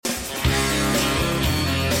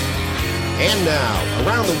And now,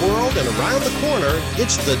 around the world and around the corner,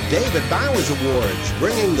 it's the David Bowers Awards,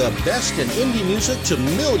 bringing the best in indie music to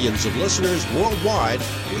millions of listeners worldwide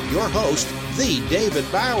with your host, the David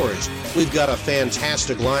Bowers. We've got a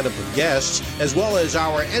fantastic lineup of guests, as well as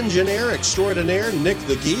our engineer extraordinaire, Nick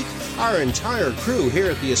the Geek, our entire crew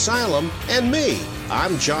here at the Asylum, and me.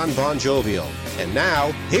 I'm John Bon Jovial. And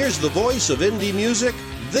now, here's the voice of indie music,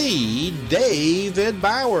 the David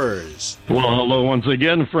Bowers. Well, hello once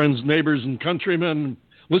again, friends, neighbors, and countrymen,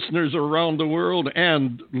 listeners around the world,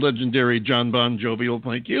 and legendary John Bon Jovial.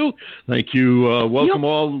 Thank you. Thank you. Welcome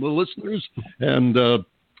all the listeners. And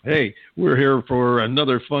hey, we're here for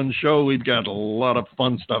another fun show. We've got a lot of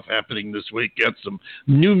fun stuff happening this week. Got some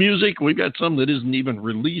new music. We've got some that isn't even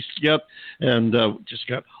released yet. And just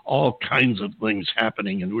got all kinds of things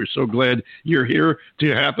happening. And we're so glad you're here to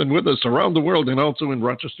happen with us around the world and also in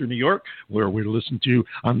Rochester, New York, where we listen to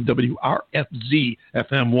on WRFZ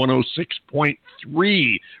FM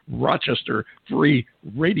 106.3 Rochester Free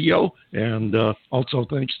Radio. And also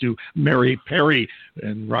thanks to Mary Perry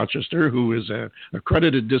in Rochester, who is an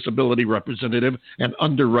accredited disability representative and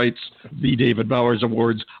underwrites the David Bowers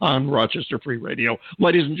Awards on Rochester Free Radio.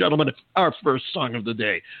 Ladies and gentlemen, our first song of the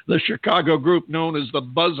day, the Chicago group known as the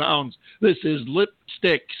Buzzhounds. This is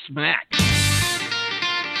Lipstick Smack.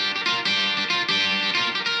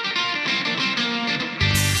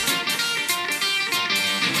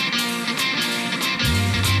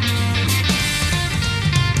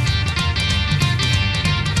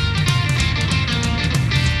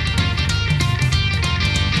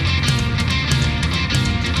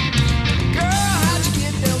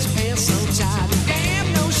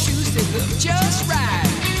 Just right.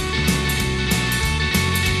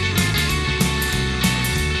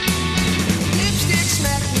 Lipstick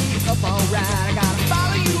smack me up alright. I gotta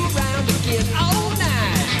follow you around again all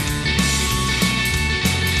night.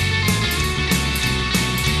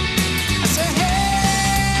 I said,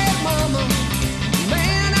 hey, mama,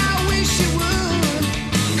 man, I wish you would.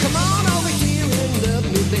 Come on over here and love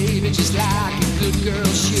me, baby, just like a good girl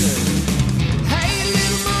should. Hey,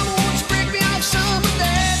 little mama, won't you break me off some of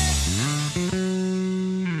that?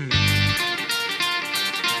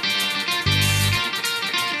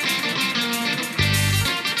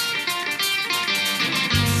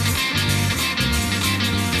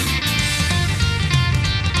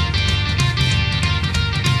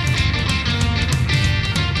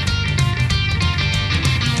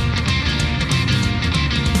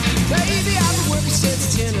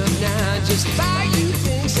 Just buy you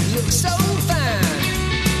things that look so fine.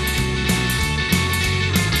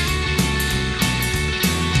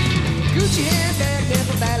 Gucci handbag,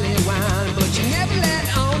 Napa Valley wine, but you never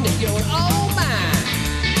let on that you're all mine.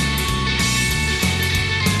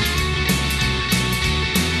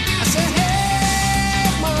 I said, hey,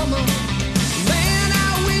 mama, man,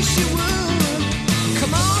 I wish you would.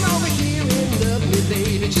 Come on over here and love me,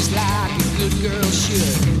 baby, just like a good girl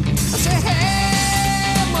should. I said,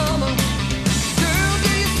 hey, mama,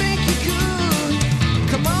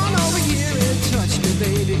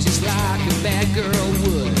 baby, just like a bad girl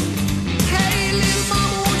would. Hey, little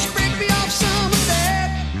mama, won't you break me off some of that?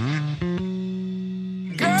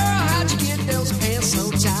 Girl, how'd you get those pants so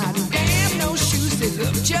tight? And damn, those shoes, they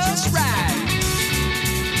look just right.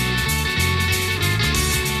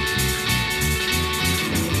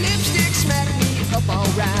 Lipstick smack me up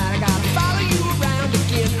alright. I gotta follow you around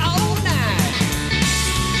again all night.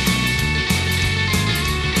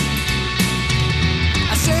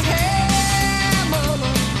 I said, hey,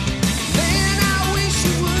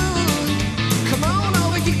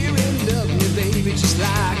 just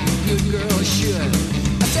like a good girl should.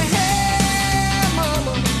 I say, hey,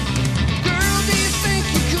 mama, girl, do you think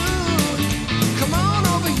you could? Come on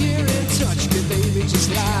over here and touch me, baby, just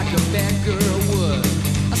like a bad girl would.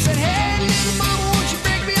 I said, hey, little mama, won't you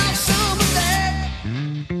break me off some of that?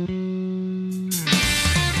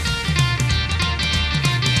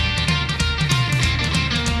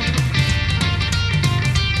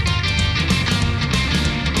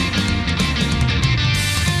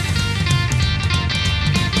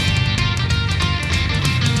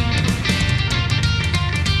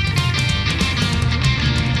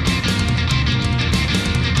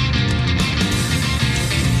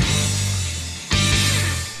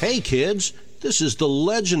 Hey kids, this is the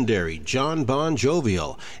legendary John Bon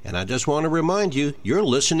Jovial, and I just want to remind you, you're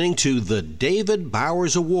listening to the David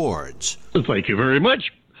Bowers Awards. Thank you very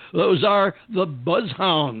much. Those are the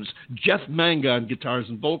Buzzhounds. Jeff Manga on guitars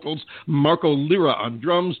and vocals, Marco Lira on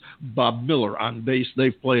drums, Bob Miller on bass.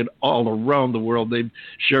 They've played all around the world. They've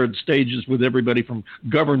shared stages with everybody from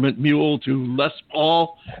Government Mule to Les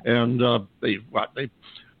Paul, and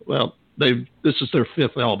this is their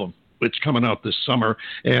 5th album. It's coming out this summer,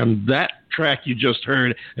 and that track you just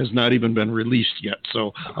heard has not even been released yet,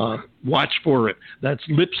 so watch for it. That's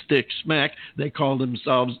Lipstick Smack. They call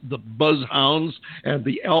themselves the Buzzhounds, and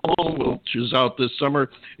the album, which is out this summer,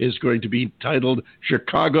 is going to be titled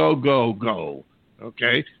Chicago Go Go.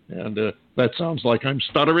 Okay, and that sounds like I'm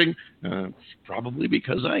stuttering, probably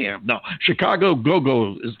because I am. No, Chicago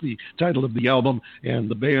Go-Go is the title of the album, and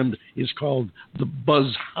the band is called the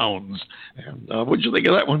Buzzhounds. And what did you think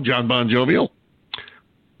of that one, John Bon Jovial?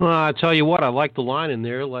 Well, I tell you what, I like the line in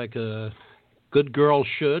there, like a good girl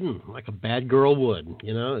should and like a bad girl would.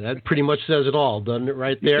 You know, that pretty much says it all, doesn't it,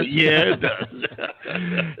 right there? Yeah, it does.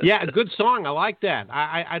 Yeah, a good song. I like that.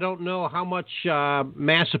 I don't know how much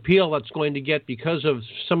mass appeal that's going to get because of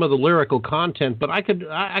some of the lyrical content, but I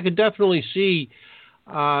could definitely see,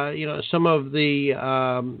 some of the,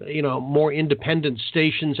 more independent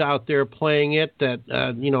stations out there playing it that,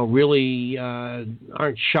 really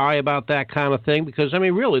aren't shy about that kind of thing because, I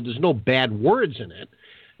mean, really, there's no bad words in it.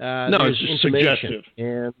 No, it's just suggestive.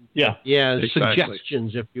 And yeah, exactly.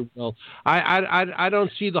 Suggestions, if you will. I don't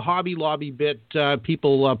see the Hobby Lobby bit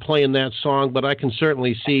people playing that song, but I can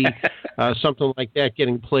certainly see something like that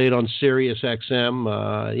getting played on Sirius XM.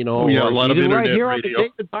 A lot of internet right here radio. On the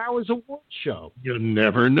David Bowers Awards show. You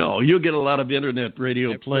never know. You'll get a lot of internet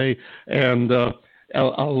radio play, and a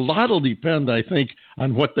lot will depend, I think,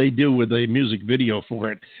 on what they do with a music video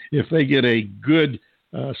for it. If they get a good,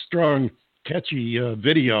 strong, catchy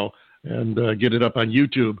video and get it up on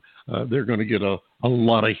YouTube, they're going to get a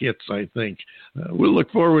lot of hits, I think. We'll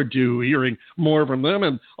look forward to hearing more from them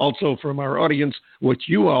and also from our audience what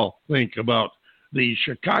you all think about the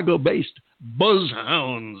Chicago-based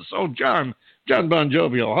Buzzhounds. So, John Bon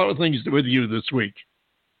Jovial, how are things with you this week?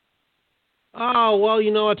 Oh, well,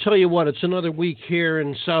 I'll tell you what, it's another week here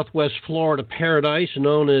in Southwest Florida paradise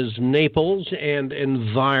known as Naples and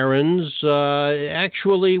environs.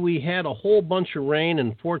 Actually, we had a whole bunch of rain,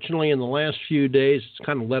 and fortunately in the last few days it's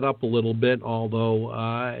kind of let up a little bit, although,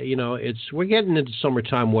 we're getting into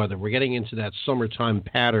summertime weather. We're getting into that summertime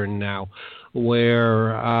pattern now where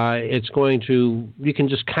you can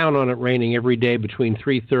just count on it raining every day between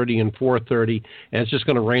 3:30 and 4:30, and it's just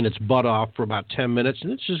going to rain its butt off for about 10 minutes,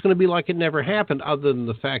 and it's just going to be like it never happened, other than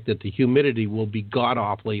the fact that the humidity will be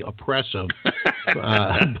god-awfully oppressive.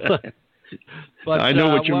 But I know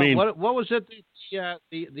what you mean. What was it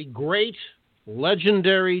the great,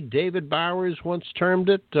 legendary David Bowers once termed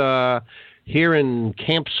it here in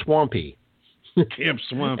Camp Swampy? Camp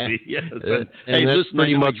Swampy, yes. And that's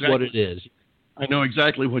pretty much what it is. I know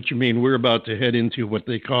exactly what you mean. We're about to head into what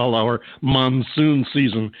they call our monsoon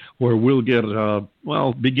season, where we'll get,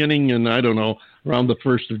 beginning in, I don't know, around the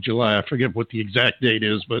 1st of July. I forget what the exact date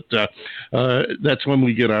is, but that's when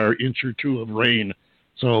we get our inch or two of rain.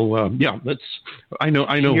 So, I know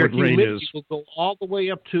what rain is. Will go all the way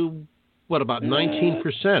up to, about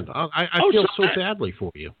 19%? I feel so badly for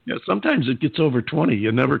you. Yeah, sometimes it gets over 20.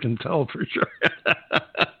 You never can tell for sure.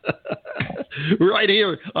 Right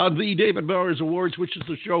here on the David Bowers Awards, which is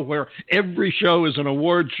the show where every show is an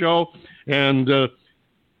award show, and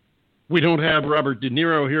we don't have Robert De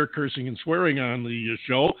Niro here cursing and swearing on the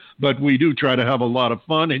show, but we do try to have a lot of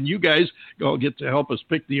fun, and you guys all get to help us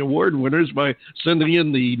pick the award winners by sending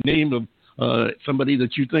in the name of somebody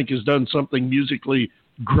that you think has done something musically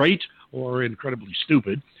great or incredibly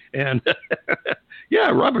stupid. And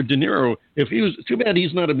Robert De Niro, if he was, too bad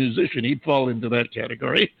he's not a musician, he'd fall into that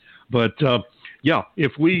category. But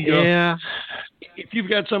if you've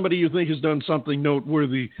got somebody you think has done something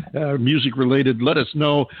noteworthy, music related, let us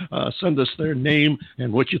know. Send us their name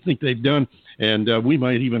and what you think they've done, and we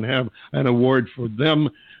might even have an award for them,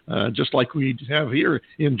 just like we have here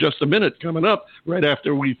in just a minute coming up, right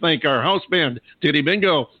after we thank our house band, Titty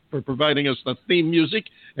Bingo, for providing us the theme music,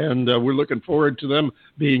 and we're looking forward to them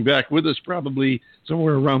being back with us probably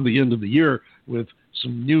somewhere around the end of the year with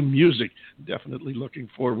some new music. Definitely looking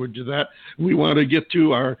forward to that. We want to get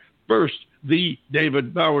to our first The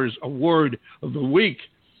David Bowers Award of the week,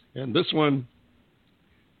 and this one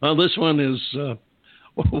is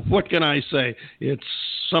what can I say? It's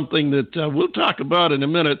something that we'll talk about in a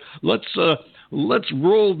minute. Let's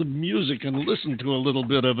roll the music and listen to a little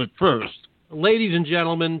bit of it first. Ladies and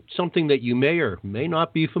gentlemen, something that you may or may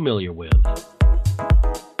not be familiar with.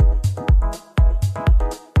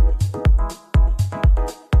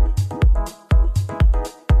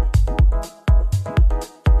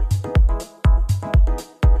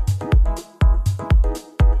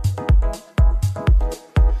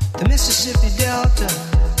 The Mississippi Delta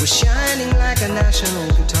was shining like a national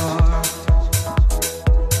guitar.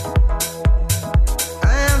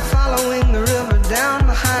 I am following the river down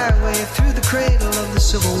the highway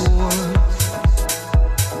Civil War.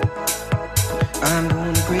 I'm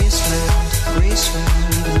going to Graceland,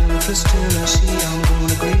 Graceland, Memphis, Tennessee. I'm going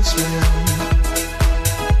to Graceland.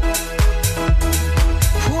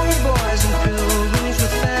 Poor boys and pilgrims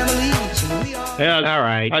with families, and we are. All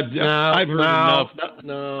right. I've heard enough.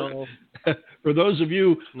 No. For those of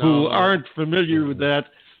you who aren't familiar with that,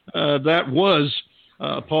 that was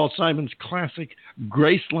Paul Simon's classic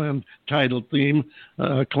Graceland title theme,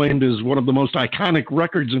 claimed as one of the most iconic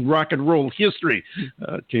records in rock and roll history.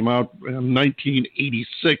 It came out in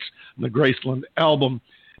 1986, the Graceland album.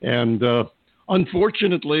 And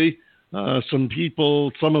unfortunately,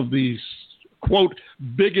 some of these, quote,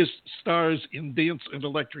 biggest stars in dance and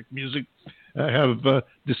electric music have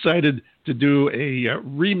decided to do a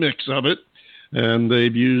remix of it. And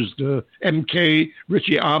they've used MK,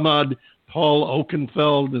 Richie Ahmad, Paul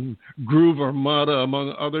Oakenfeld, and Groove Armada,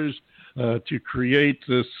 among others, to create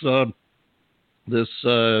this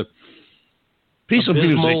piece of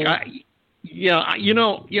music. I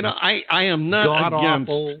am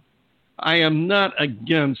not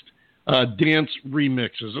against dance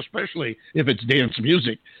remixes, especially if it's dance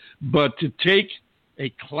music. But to take a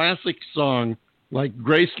classic song like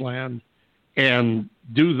Graceland and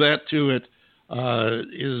do that to it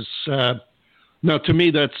is now, to me,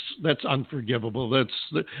 that's unforgivable.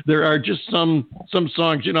 There are just some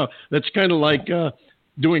songs, that's kind of like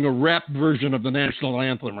doing a rap version of the national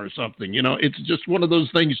anthem or something. It's just one of those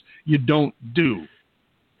things you don't do.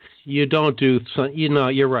 You don't do,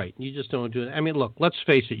 you're right. You just don't do it. I mean, look, let's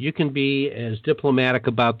face it. You can be as diplomatic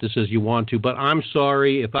about this as you want to, but I'm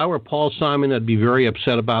sorry. If I were Paul Simon, I'd be very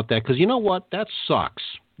upset about that because you know what? That sucks.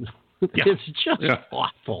 Yeah. It's just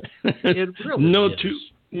awful. It really is.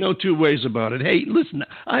 No two ways about it. Hey, listen,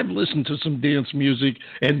 I've listened to some dance music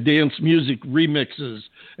and dance music remixes,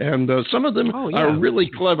 and some of them are really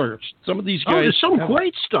clever. Some of these guys there's some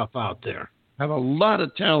great stuff out there. Have a lot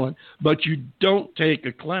of talent, but you don't take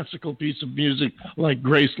a classical piece of music like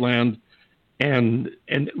Graceland and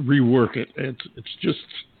rework it. It's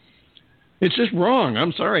just wrong.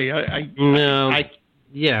 I'm sorry.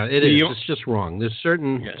 Yeah, it is. It's just wrong. There's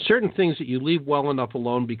certain things that you leave well enough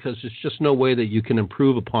alone because there's just no way that you can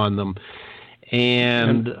improve upon them.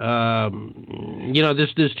 And there's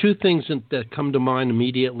two things that come to mind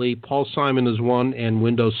immediately. Paul Simon is one, and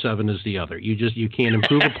Windows 7 is the other. You can't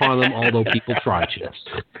improve upon them, although people try to.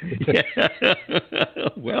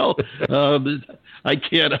 Well, I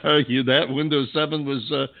can't argue that. Windows 7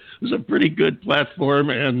 was a pretty good platform,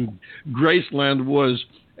 and Graceland was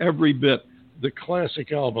every bit the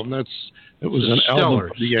classic album. It was an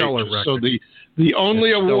album of the ages. Record. So the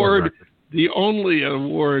only award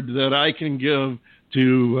that I can give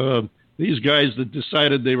to these guys that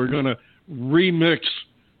decided they were going to remix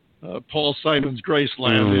Paul Simon's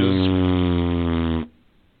Graceland is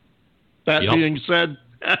that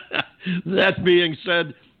being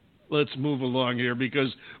said, let's move along here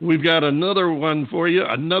because we've got another one for you,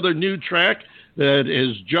 another new track that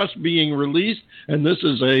is just being released, and this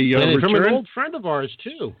is from an old friend of ours,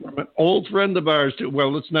 too. From an old friend of ours, too.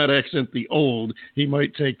 Well, let's not accent the old. He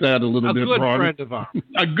might take that a little bit wrong. A good friend of ours.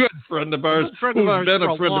 A good friend of ours who's been a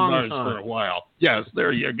friend of ours for a while. Yes,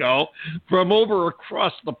 there you go. From over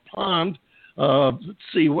across the pond, let's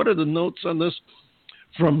see, what are the notes on this?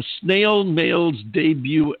 From Snail Mail's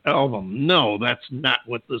debut album. No, that's not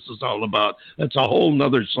what this is all about. That's a whole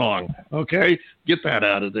nother song, okay? Get that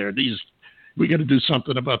out of there. We got to do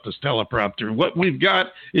something about this teleprompter. What we've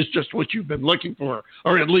got is just what you've been looking for,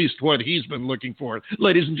 or at least what he's been looking for.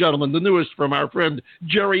 Ladies and gentlemen, the newest from our friend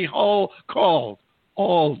Jerry Hall, called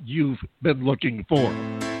All You've Been Looking For.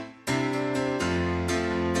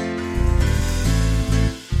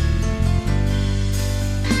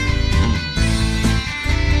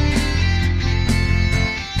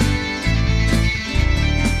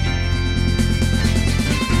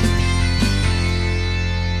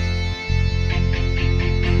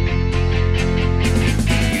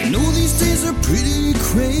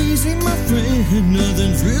 Crazy, my friend,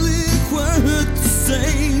 nothing's really quite the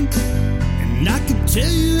same. And I can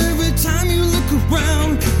tell you every time you look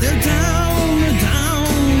around, they're down. It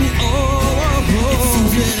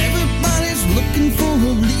seems that everybody's looking for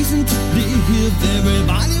a reason to live.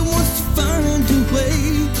 Everybody wants to find a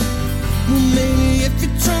way. Well, maybe if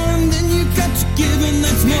you're trying, then you got to give, and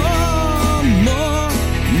that's more.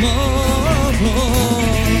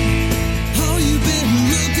 All you've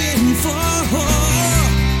been looking for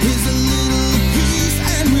is a little peace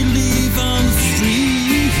and relief on the streets.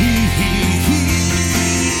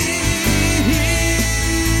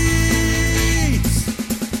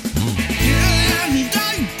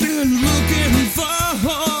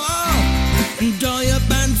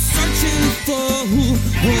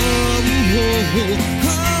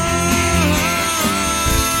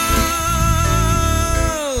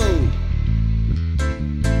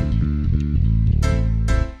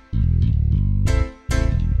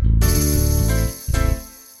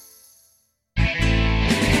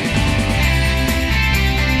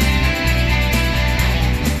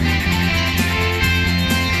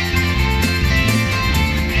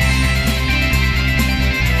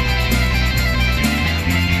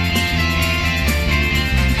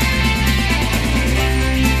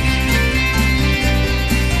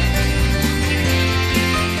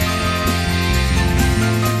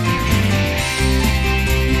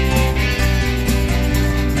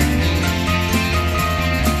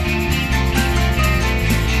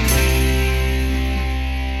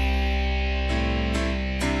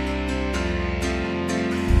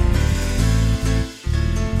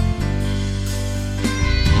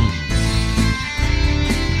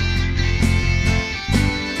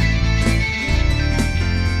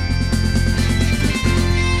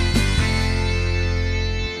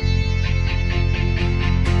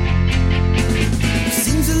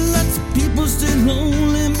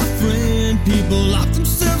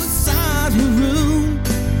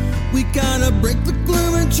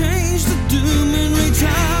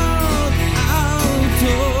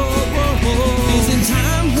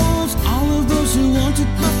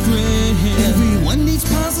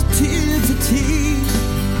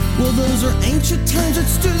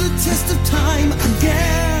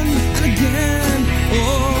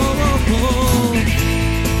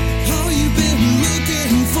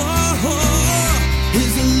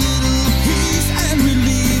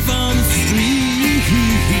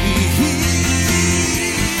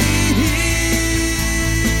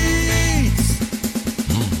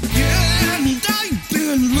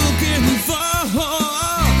 looking for,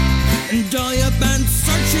 and all you've been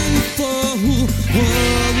searching for.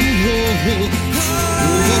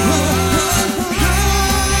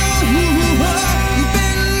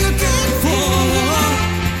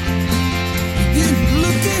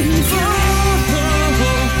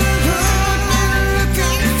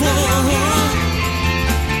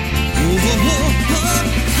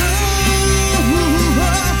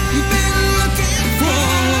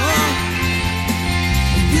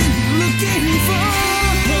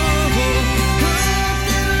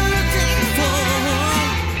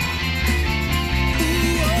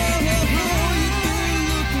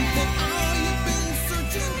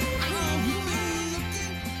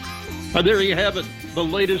 There you have it, the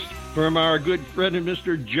latest from our good friend and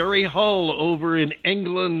Mr. Jerry Hull over in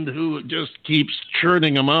England, who just keeps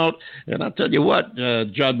churning them out. And I'll tell you what,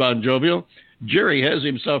 John Bon Jovial, Jerry has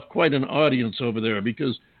himself quite an audience over there,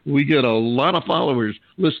 because we get a lot of followers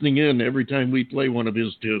listening in every time we play one of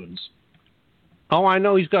his tunes. Oh, I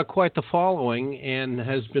know he's got quite the following and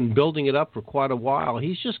has been building it up for quite a while.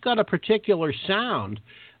 He's just got a particular sound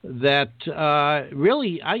that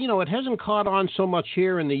really, it hasn't caught on so much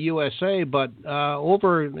here in the USA, but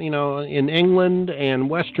over, in England and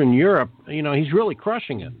Western Europe, he's really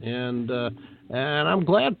crushing it, and I'm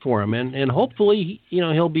glad for him, and hopefully,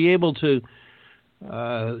 he'll be able to,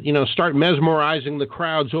 start mesmerizing the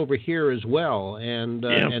crowds over here as well, and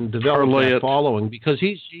develop that following, because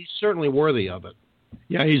he's certainly worthy of it.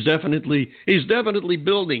 Yeah, he's definitely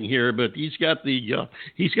building here, but he's got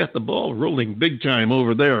the ball rolling big time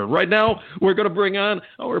over there. Right now, we're going to bring on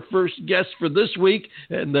our first guest for this week,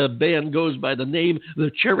 and the band goes by the name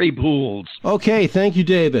the Cherry Pools. Okay, thank you,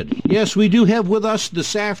 David. Yes, we do have with us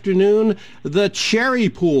this afternoon the Cherry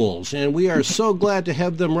Pools, and we are so glad to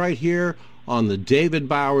have them right here on the David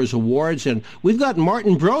Bowers Awards. And we've got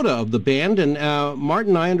Martin Broda of the band. And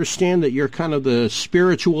Martin, I understand that you're kind of the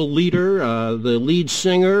spiritual leader, the lead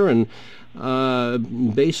singer, and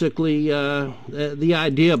basically the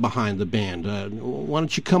idea behind the band. Why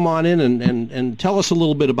don't you come on in and tell us a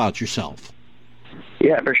little bit about yourself?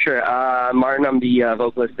 Yeah, for sure. Martin, I'm the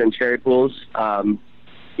vocalist in Cherry Pools.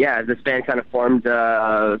 This band kind of formed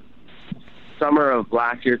summer of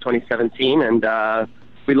last year, 2017, and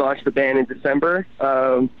we launched the band in December.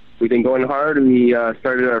 We've been going hard. We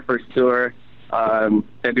started our first tour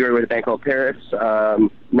February with a band called Paris.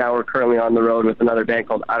 Now we're currently on the road with another band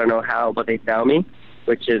called I Don't Know How, But They Found Me,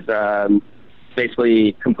 which is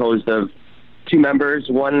basically composed of two members,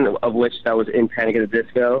 one of which that was in Panic at the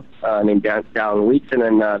Disco, named Dallin Weeks, and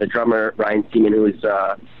then the drummer, Ryan Seaman, who is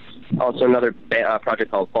also another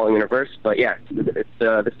project called Falling in Reverse. But yeah,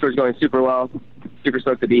 this tour's going super well. Super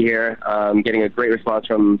stoked to be here. Getting a great response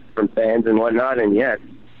from fans and whatnot, and yeah,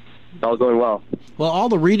 it's all going well. Well, all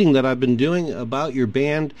the reading that I've been doing about your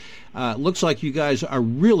band looks like you guys are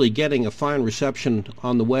really getting a fine reception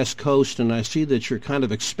on the West Coast, and I see that you're kind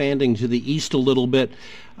of expanding to the East a little bit.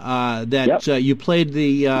 You played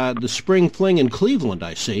the Spring Fling in Cleveland,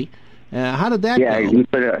 I see. How did that go?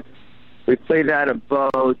 Yeah, we played that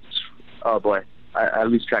about, oh boy, I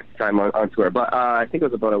lose track of time on tour, but I think it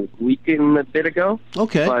was about a week and a bit ago.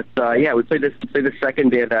 Okay. But we played the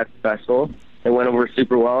second day of that festival. It went over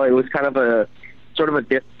super well. It was kind of a sort of a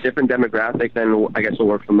different demographic than I guess what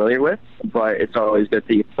we're familiar with, but it's always good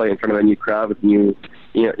to play in front of a new crowd with new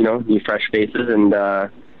fresh faces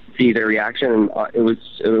and see their reaction. And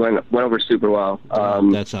it went over super well.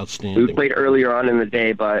 That's outstanding. We played earlier on in the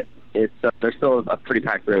day, but there's still a pretty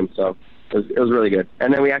packed room, so it was really good.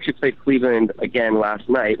 And then we actually played Cleveland again last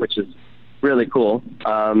night, which is really cool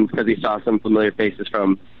because we saw some familiar faces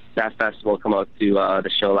from that festival come out to the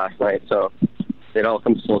show last night. So it all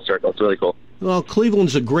comes full circle. It's really cool. Well,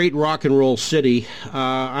 Cleveland's a great rock and roll city.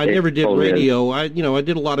 I never did radio. I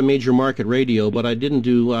did a lot of major market radio, but I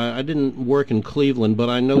didn't work in Cleveland. But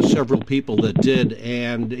I know several people that did,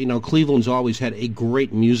 and Cleveland's always had a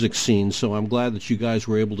great music scene. So I'm glad that you guys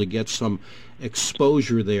were able to get some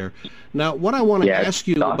exposure there. Now, what I want to ask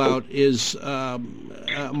you about is,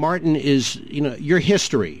 Martin, is your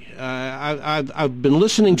history. I've been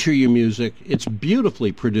listening to your music. It's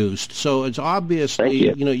beautifully produced, so it's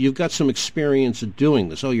obviously you've got some experience at doing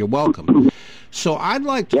this. Oh, you're welcome. So I'd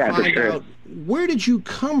like to find out, where did you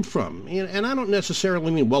come from? And I don't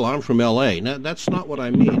necessarily mean, well, I'm from L.A. No, that's not what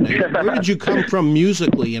I mean. Where did you come from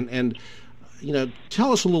musically? And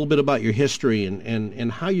tell us a little bit about your history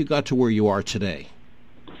and how you got to where you are today.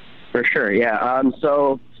 For sure, yeah.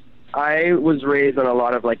 So I was raised on a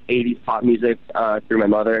lot of 80s pop music through my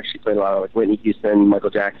mother. She played a lot of Whitney Houston, Michael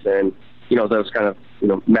Jackson, those kind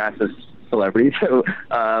of massive celebrities.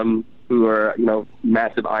 who are,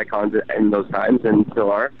 massive icons in those times and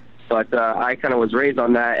still are. But I kind of was raised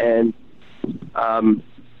on that, and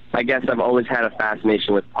I guess I've always had a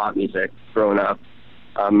fascination with pop music growing up.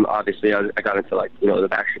 Obviously, I got into the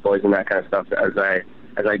Backstreet Boys and that kind of stuff as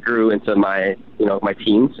I grew into my my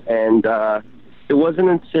teens, and it wasn't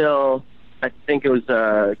until I think it was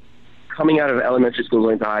coming out of elementary school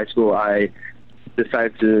going to high school I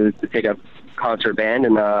decided to take up concert band,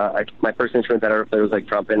 and my first instrument that I ever played was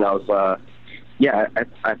trumpet, and I was I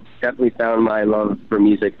definitely found my love for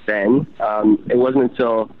music then. It wasn't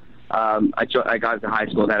until I got into high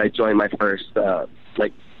school that I joined my first I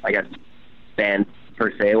guess band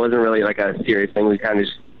per se. It wasn't really a serious thing. We kind of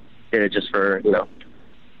just did it just for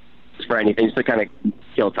for anything, just to kind of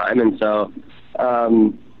kill time. And so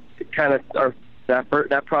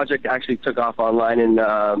that project actually took off online,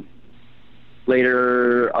 and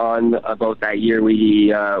later on about that year we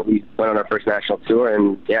went on our first national tour.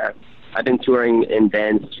 And I've been touring in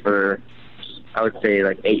bands for I would say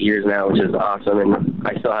 8 years now, which is awesome, and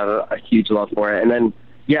I still have a huge love for it. And then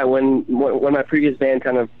when my previous band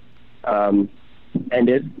kind of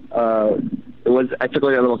ended, I took a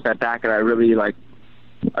little step back, and I really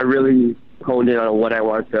honed in on what I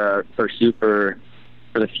wanted to pursue for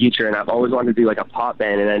the future. And I've always wanted to do a pop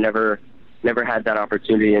band, and I never had that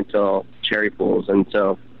opportunity until Cherry Pools. And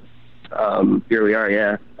so here we are.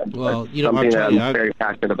 Yeah. Well, something that I'm very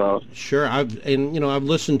passionate about. Sure. I've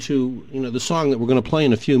listened to the song that we're going to play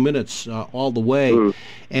in a few minutes all the way,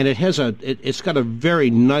 and it has it's got a very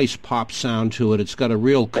nice pop sound to it. It's got a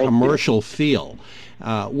real commercial feel.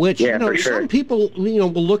 Which for sure. Some people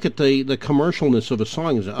will look at the commercialness of a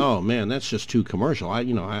song and say, "Oh man, that's just too commercial."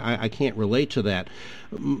 I can't relate to that.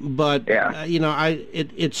 But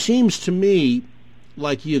it seems to me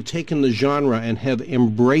like you've taken the genre and have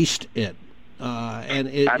embraced it.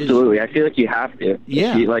 Absolutely, I feel like you have to.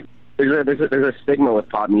 Yeah. There's a stigma with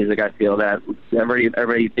pop music. I feel that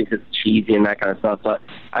everybody thinks it's cheesy and that kind of stuff. But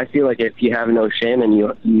I feel like if you have no shame and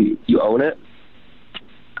you own it,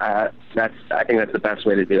 I think that's the best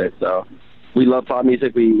way to do it. So we love pop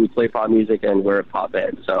music. We play pop music, and we're a pop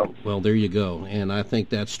band. So well, there you go, and I think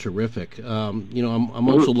that's terrific. I'm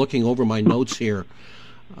also looking over my notes here,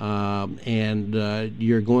 and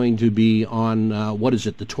you're going to be on what is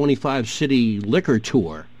it, the 25 City Liquor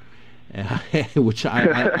Tour, which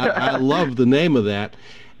I love the name of that.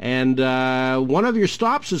 And one of your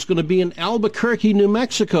stops is going to be in Albuquerque, New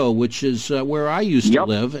Mexico, which is where I used to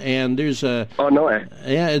live. And there's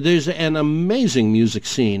there's an amazing music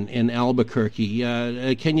scene in Albuquerque.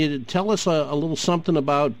 Can you tell us a little something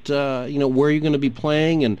about where you're going to be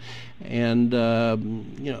playing and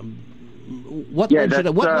what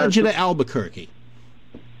led you to Albuquerque?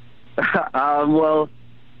 Well,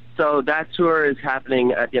 so that tour is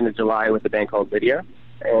happening at the end of July with a band called Lydia.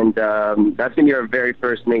 And that's going to be our very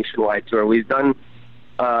first nationwide tour. We've done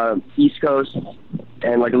East Coast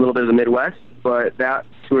and a little bit of the Midwest, but that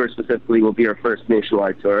tour specifically will be our first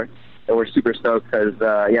nationwide tour. And we're super stoked because,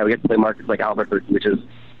 we get to play markets like Albuquerque, which is,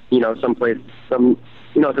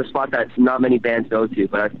 it's a spot that not many bands go to,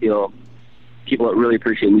 but I feel people really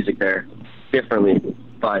appreciate music there differently.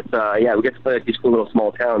 But, we get to play these cool little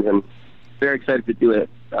small towns, and very excited to do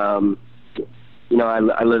it.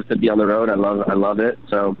 I live to be on the road. I love it.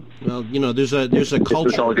 So well, there's a culture.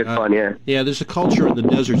 It's all good fun, yeah. Yeah, there's a culture in the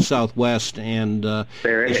desert Southwest, and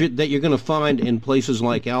that you're going to find in places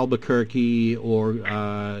like Albuquerque or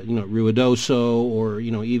Ruidoso, or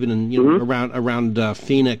even in around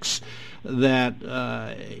Phoenix, that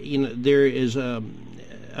there is a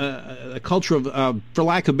culture of, for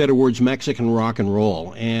lack of better words, Mexican rock and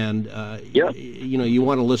roll, and you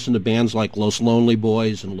want to listen to bands like Los Lonely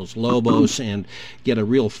Boys and Los Lobos and get a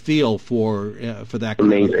real feel for that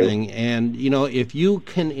kind of thing. And if you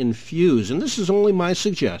can infuse, and this is only my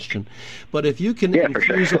suggestion, but if you can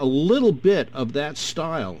infuse a little bit of that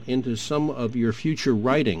style into some of your future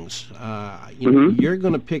writings, you're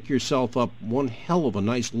going to pick yourself up one hell of a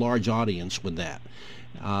nice large audience with that.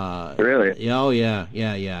 Really? Oh yeah.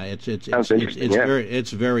 It's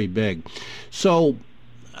very big. So,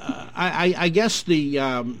 I guess the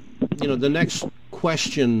the next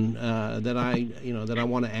question that I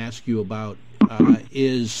want to ask you about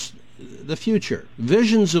is the future,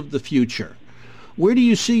 visions of the future. Where do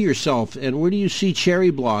you see yourself, and where do you see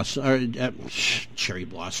cherry blossoms? That's not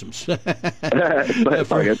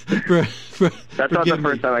the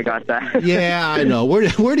first time I got that. Yeah, I know.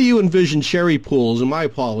 Where do you envision Cherry Pools? And my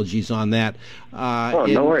apologies on that.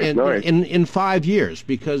 No worries. In 5 years,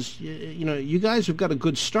 because you guys have got a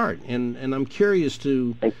good start, and I'm curious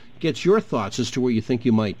to get your thoughts as to where you think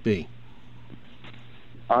you might be.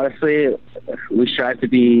 honestly, we strive to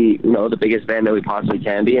be, the biggest band that we possibly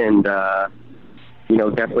can be, and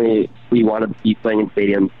definitely we want to be playing in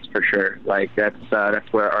stadiums for sure. Like that's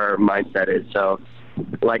where our mindset is. So,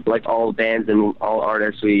 like all bands and all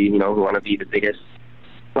artists, we want to be the biggest,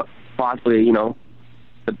 possibly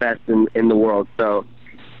the best in the world. So,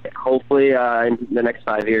 hopefully, in the next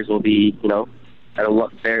 5 years, we'll be at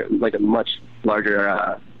a much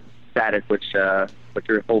larger status, which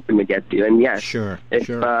we're hoping to get to. And sure.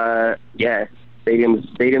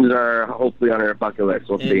 Stadiums are hopefully on our bucket list.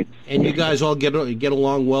 We'll see. And you guys all get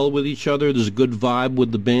along well with each other? There's a good vibe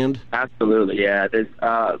with the band? Absolutely, yeah.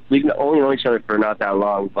 We've only known each other for not that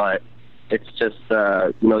long, but it's just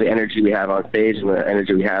the energy we have on stage and the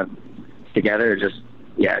energy we have together.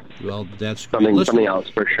 Well, that's great. Something else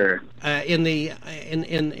for sure. In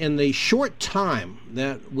the short time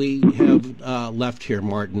that we have left here,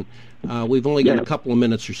 Martin, we've only got a couple of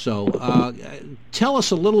minutes or so. Tell us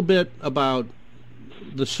a little bit about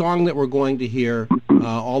the song that we're going to hear,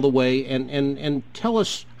 All the Way, and tell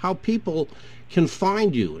us how people can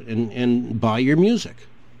find you and buy your music.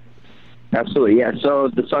 Absolutely, yeah. So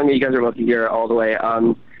the song that you guys are about to hear, All the Way,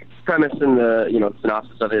 premise and the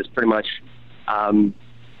synopsis of it is pretty much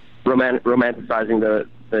romanticizing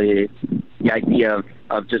the idea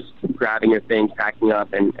of just grabbing your things, packing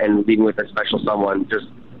up, and leaving with a special someone, just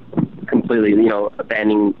completely,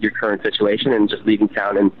 abandoning your current situation and just leaving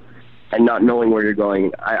town and not knowing where you're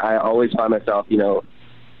going. I always find myself,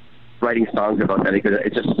 writing songs about that because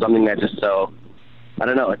it's just something that just so, I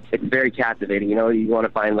don't know, it's very captivating. You want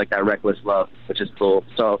to find like that reckless love, which is cool.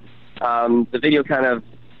 So the video kind of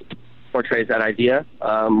portrays that idea.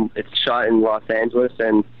 It's shot in Los Angeles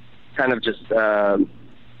and kind of just the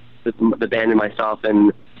band and myself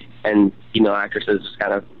and actresses just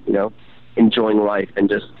kind of, enjoying life and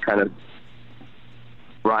just kind of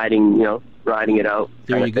riding it out.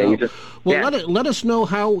 There you go. Let us know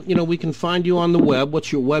how we can find you on the web.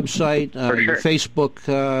 What's your website, your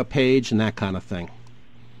Facebook page, and that kind of thing.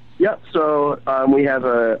 Yep. So we have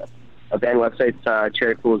a band website,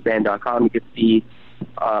 cherrypoolsband.com. You can see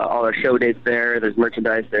all our show dates there. There's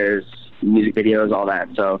merchandise. There's music videos, all that.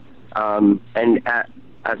 So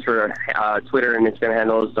as for Twitter and Instagram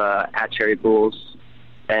handles, at cherrypools,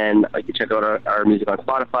 and you can check out our music on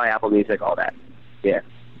Spotify, Apple Music, all that. Yeah.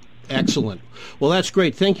 Excellent. Well, that's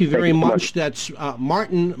great. Thank you very much. That's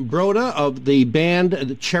Martin Broda of the band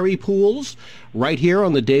The Cherry Pools, right here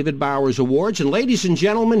on the David Bowers Awards. And ladies and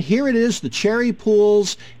gentlemen, here it is, The Cherry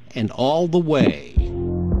Pools and All the Way.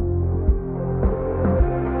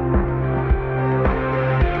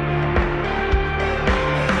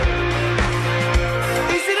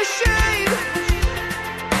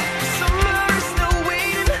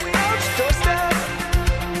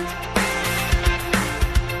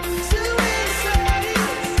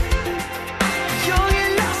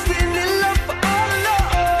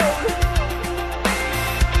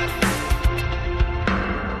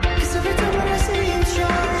 Every time when I see you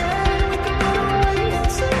try, we can run away.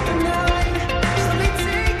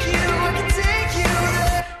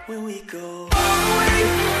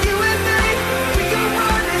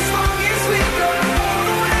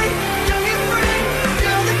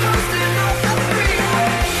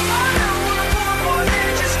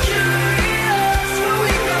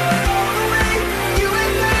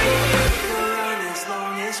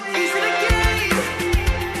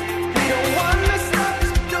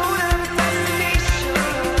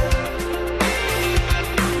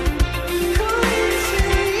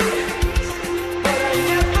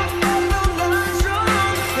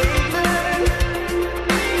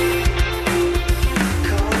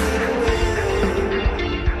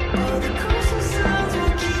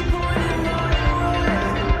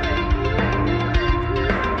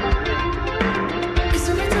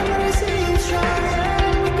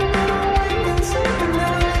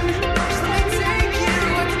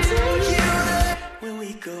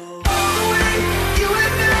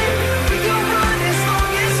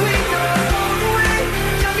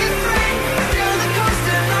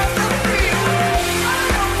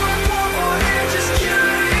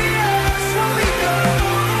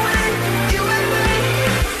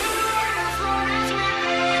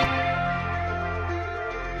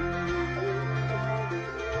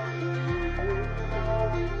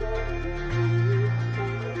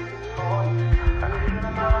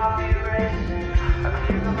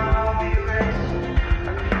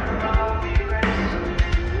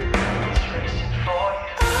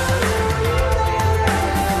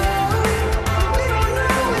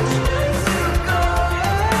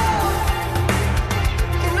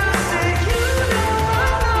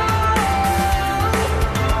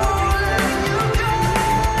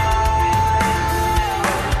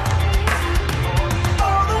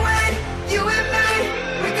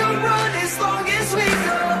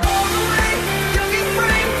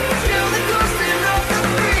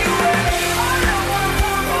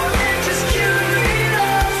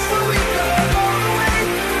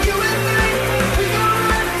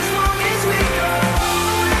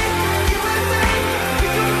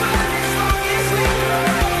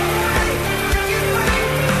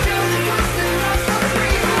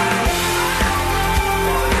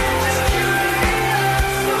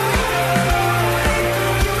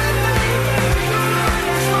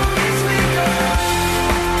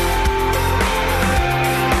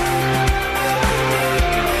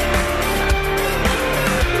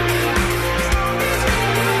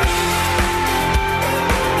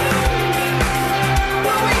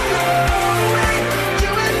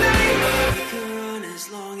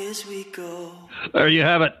 There you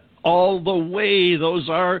have it. All the way. Those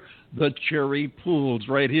are the Cherry Pools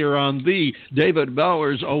right here on the David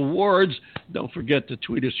Bowers Awards. Don't forget to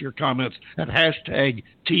tweet us your comments at hashtag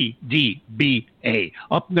TDBA.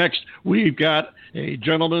 Up next, we've got a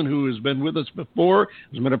gentleman who has been with us before.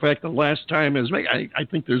 As a matter of fact, the last time I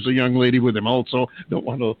think there's a young lady with him also. I don't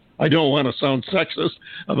want to sound sexist,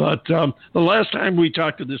 but the last time we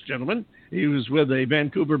talked to this gentleman, he was with a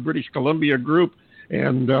Vancouver, British Columbia group,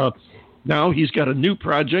 and now he's got a new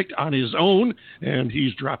project on his own, and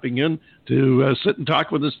he's dropping in to sit and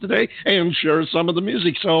talk with us today and share some of the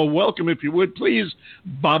music. So welcome, if you would, please,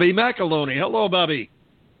 Bobby McAloney. Hello, Bobby.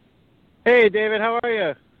 Hey, David. How are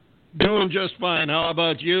you? Doing just fine. How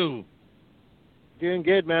about you? Doing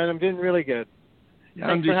good, man. I'm doing really good.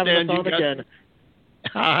 Thanks for having us on again.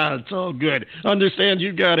 It's all good. Understand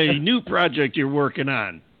you've got a new project you're working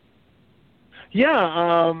on. Yeah,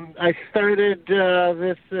 I started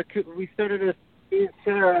we started this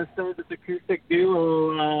acoustic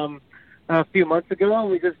duo a few months ago, and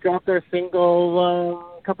we just dropped our single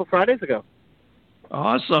a couple Fridays ago.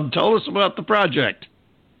 Awesome. Tell us about the project.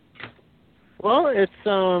 Well, it's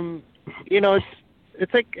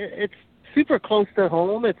it's super close to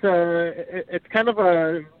home. It's kind of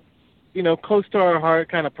a close to our heart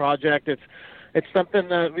kind of project. It's something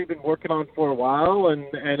that we've been working on for a while, and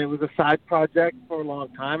it was a side project for a long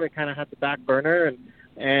time. It kind of had the back burner,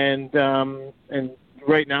 and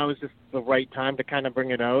right now is just the right time to kind of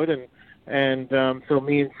bring it out. And so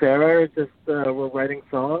me and Sarah we're writing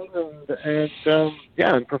songs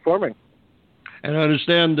and performing. And I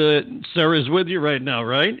understand Sarah's with you right now,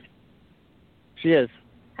 right? She is.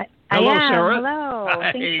 Hello, I am. Sarah. Hello.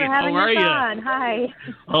 Hi. Thanks for having us on. Hi.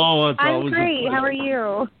 Oh, it's I'm always great. How are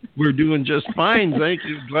you? We're doing just fine. Thank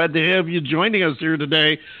you. Glad to have you joining us here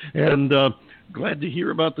today, and glad to hear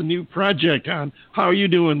about the new project. How are you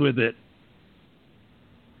doing with it?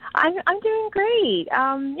 I'm doing great.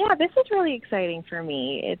 This is really exciting for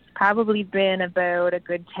me. It's probably been about a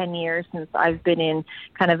good 10 years since I've been in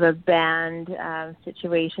kind of a band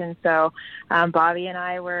situation. So Bobby and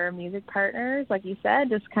I were music partners, like you said,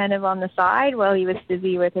 just kind of on the side while he was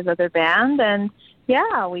busy with his other band. And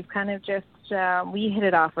yeah, we've kind of just we hit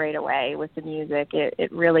it off right away with the music.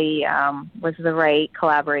 It really was the right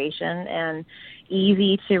collaboration and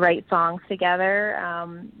easy to write songs together.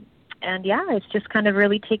 And yeah, it's just kind of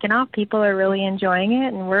really taken off. People are really enjoying it,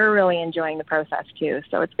 and we're really enjoying the process too.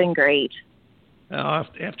 So it's been great.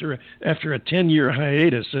 After a 10-year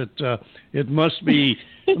hiatus, it must be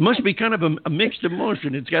kind of a mixed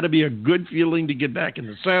emotion. It's got to be a good feeling to get back in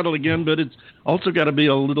the saddle again, but it's also got to be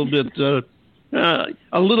a little bit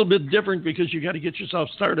different because you got to get yourself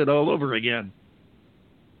started all over again.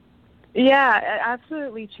 Yeah,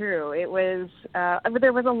 absolutely true. It was,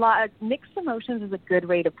 there was a lot of mixed emotions is a good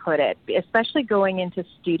way to put it, especially going into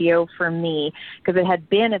studio for me, because it had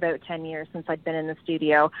been about 10 years since I'd been in the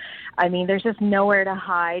studio. I mean, there's just nowhere to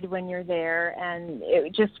hide when you're there. And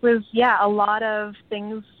it just was, a lot of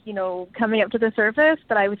things, coming up to the surface,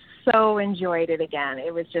 but I was so enjoyed it again.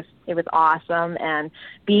 It was awesome. And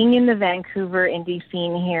being in the Vancouver indie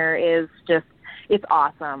scene here is just, it's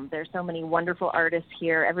awesome. There's so many wonderful artists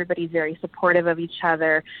here. Everybody's very supportive of each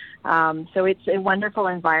other. So it's a wonderful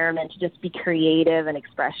environment to just be creative and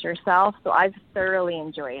express yourself. So I've thoroughly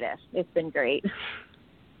enjoyed it. It's been great.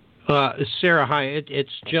 Sarah, hi.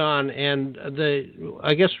 It's John. And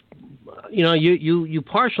I guess, you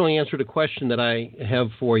partially answered a question that I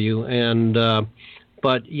have for you. And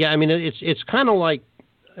but yeah, I mean, it's kind of like,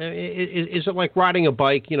 is it like riding a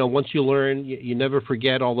bike? Once you learn, you never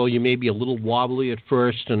forget, although you may be a little wobbly at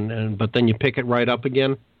first, but then you pick it right up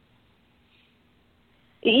again?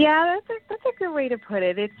 Yeah, that's a good way to put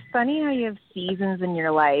it. It's funny how you have seasons in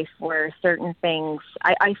your life where certain things,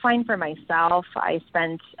 I find for myself,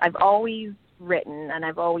 I've always written and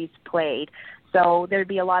I've always played. So there'd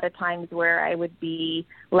be a lot of times where I would be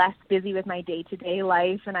less busy with my day-to-day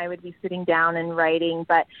life and I would be sitting down and writing,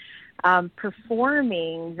 but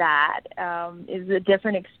performing that is a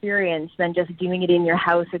different experience than just doing it in your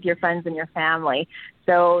house with your friends and your family.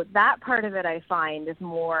 So that part of it I find is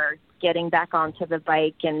more getting back onto the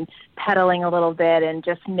bike and pedaling a little bit and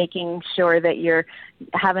just making sure that you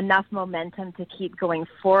have enough momentum to keep going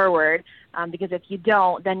forward. Because if you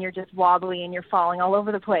don't, then you're just wobbly and you're falling all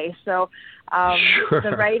over the place. So Sure.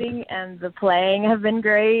 The writing and the playing have been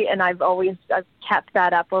great, and I've kept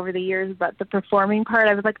that up over the years. But the performing part,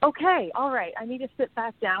 I was like, okay, all right, I need to sit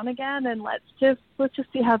back down again, and let's just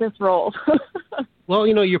see how this rolls. Well,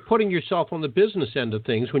 you're putting yourself on the business end of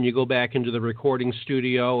things when you go back into the recording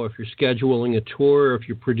studio, if you're scheduling a tour, if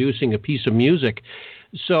you're producing a piece of music.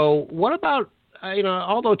 So what about,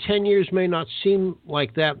 although 10 years may not seem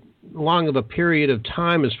like that long of a period of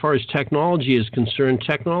time as far as technology is concerned,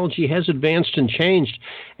 technology has advanced and changed.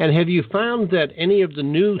 And have you found that any of the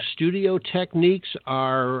new studio techniques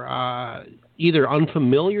are either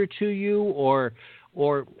unfamiliar to you or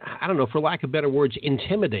I don't know, for lack of better words,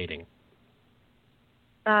 intimidating?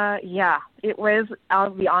 Yeah, it was,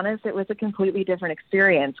 I'll be honest, it was a completely different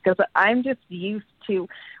experience because I'm just used to,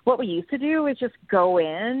 what we used to do is just go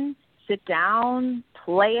in, sit down,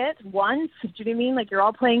 play it once. Do you know what I mean? Like you're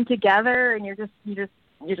all playing together and you're just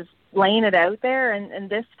laying it out there. And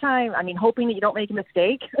this time, I mean, hoping that you don't make a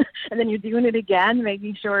mistake and then you're doing it again,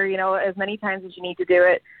 making sure, as many times as you need to do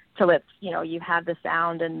it till it's, you have the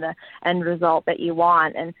sound and the end result that you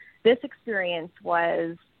want. And this experience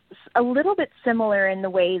was a little bit similar in the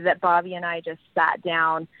way that Bobby and I just sat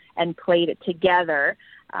down and played it together.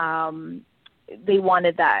 We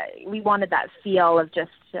wanted that feel of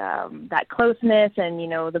just that closeness and,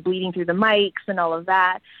 the bleeding through the mics and all of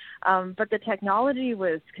that. But the technology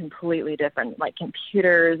was completely different, like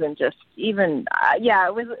computers and just even,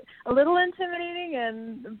 it was a little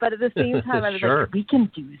intimidating. But at the same time, I was sure. like, we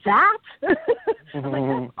can do that? I'm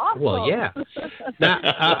like, that's awesome. Well, yeah.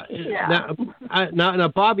 Now,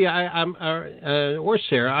 Bobby, or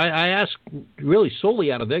Sarah, I ask really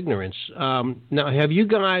solely out of ignorance. Now, have you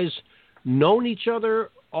guys known each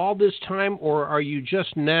other all this time, or are you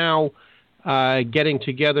just now getting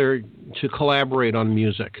together to collaborate on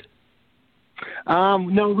music?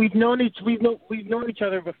 No, we've known each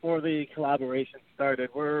other before the collaboration started.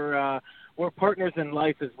 We're partners in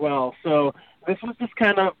life as well. So this was just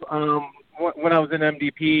kind of when I was in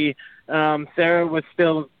MDP. Sarah was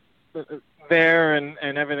still there and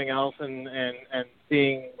everything else, and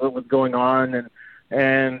seeing what was going on,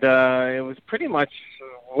 and it was pretty much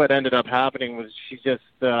what ended up happening was she just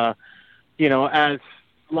as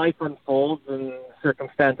life unfolds and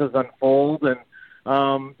circumstances unfold, and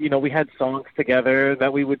we had songs together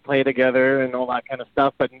that we would play together and all that kind of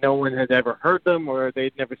stuff, but no one had ever heard them or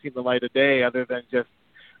they'd never seen the light of day other than just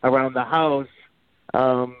around the house.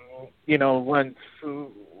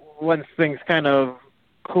 Once things kind of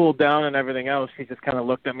cooled down and everything else, she just kind of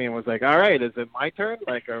looked at me and was like, all right, is it my turn?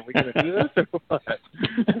 Like, are we going to do this or what?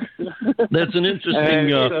 That's an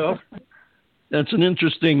interesting... That's an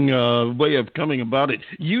interesting way of coming about it.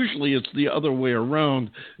 Usually it's the other way around.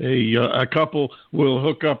 A couple will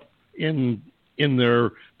hook up in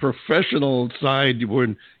their professional side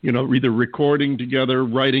when, either recording together,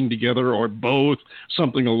 writing together, or both,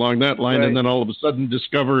 something along that line, right. And then all of a sudden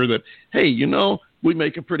discover that, hey, we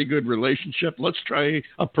make a pretty good relationship. Let's try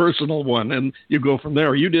a personal one, and you go from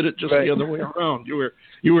there. You did it just right. The other way around. You had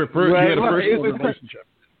a personal relationship.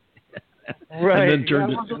 Right. And then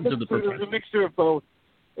turned it into the profession. It was a mixture of both.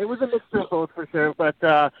 It was a mixture of both for sure. But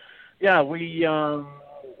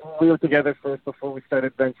we were together first before we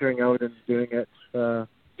started venturing out and doing it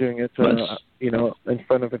in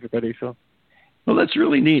front of everybody. So. Well, that's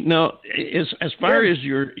really neat. Now, as far as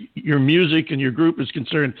your music and your group is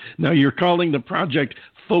concerned, now you're calling the project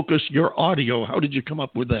Focus Your Audio. How did you come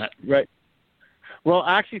up with that? Right. Well,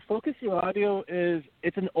 actually, Focus Your Audio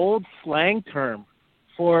it's an old slang term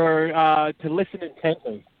for to listen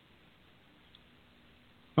intently.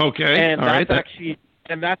 Okay, and all that's right. Actually,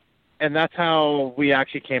 and that's how we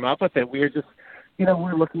actually came up with it. We were just,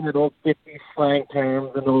 we're looking at old 50s slang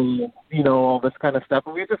terms and all this kind of stuff.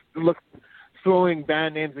 And we just throwing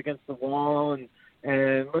band names against the wall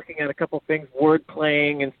and looking at a couple things, word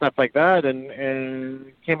playing and stuff like that,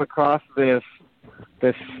 and came across this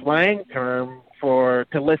slang term to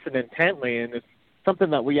listen intently, and it's something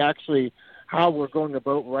that we actually. How we're going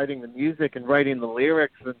about writing the music and writing the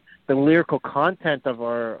lyrics and the lyrical content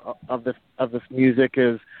of this music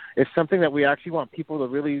is something that we actually want people to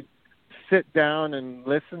really sit down and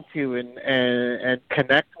listen to and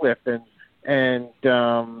connect with, and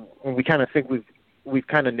we kind of think we've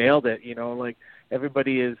kind of nailed it. Like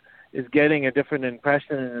everybody is getting a different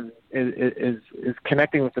impression and is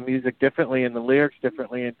connecting with the music differently and the lyrics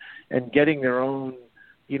differently and getting their own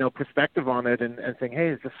perspective on it and saying, hey,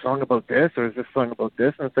 is this song about this or is this song about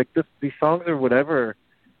this? And it's like these songs are whatever.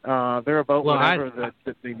 They're about whatever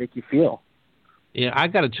that they make you feel. Yeah, I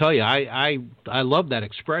got to tell you, I love that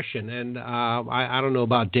expression. And I don't know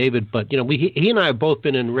about David, but, he and I have both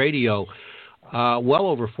been in radio well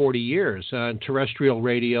over 40 years, terrestrial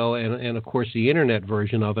radio and, of course, the Internet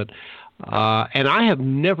version of it. And I have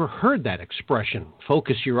never heard that expression,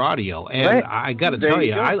 focus your audio. And right. I got to tell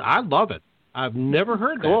you, I love it. I've never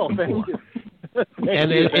heard that before. Thank you.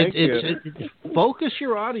 And it's focus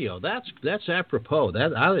your audio. That's apropos.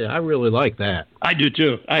 That I really like that. I do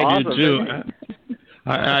too. I do too.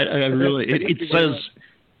 I really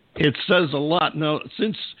it says a lot. Now,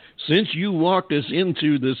 since you walked us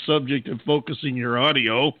into this subject of focusing your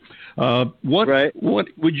audio, what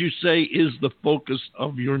would you say is the focus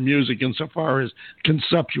of your music insofar as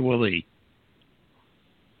conceptually?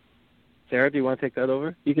 Sarah, do you want to take that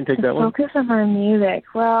over? You can take that one. Focus of our music.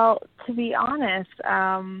 Well, to be honest,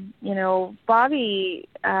 Bobby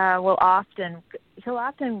will often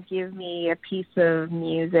give me a piece of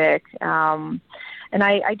music, and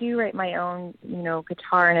I do write my own,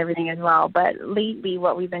 guitar and everything as well. But lately,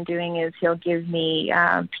 what we've been doing is he'll give me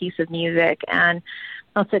a piece of music, and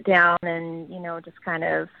I'll sit down and just kind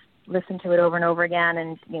of listen to it over and over again,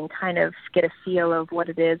 and kind of get a feel of what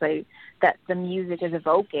it is that the music is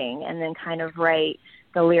evoking, and then kind of write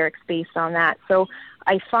the lyrics based on that. So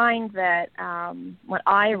I find that when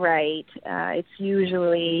I write, it's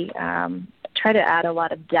usually try to add a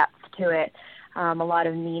lot of depth to it, a lot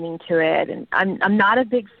of meaning to it. And I'm not a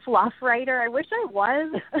big fluff writer. I wish I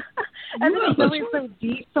was. Everything's always so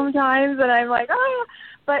deep sometimes, and I'm like, oh.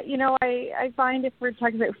 But, I find if we're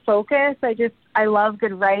talking about focus, I love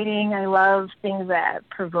good writing. I love things that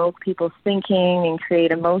provoke people's thinking and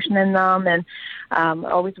create emotion in them. And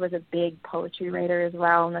always was a big poetry writer as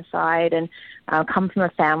well on the side, and come from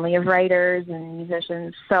a family of writers and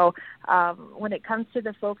musicians. So when it comes to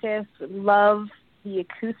the focus, love the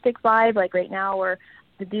acoustic vibe. Like right now we're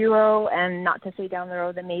the duo, and not to say down the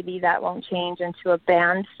road that maybe that won't change into a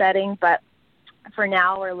band setting, but for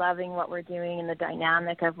now, we're loving what we're doing and the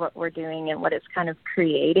dynamic of what we're doing and what it's kind of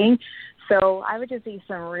creating. So I would just see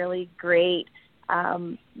some really great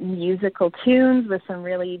musical tunes with some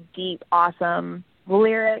really deep, awesome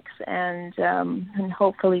lyrics, and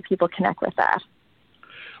hopefully people connect with that.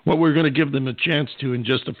 Well, we're going to give them a chance to in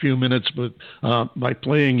just a few minutes, but by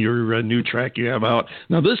playing your new track you have out.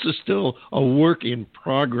 Now, this is still a work in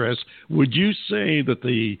progress. Would you say that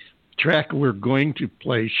the track we're going to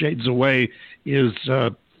play, Shades Away, is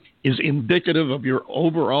indicative of your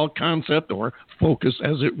overall concept or focus,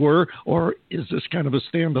 as it were, or is this kind of a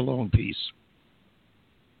standalone piece?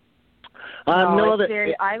 I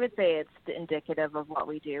would say it's it's what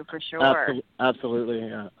we do for sure. Absolutely,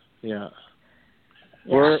 yeah.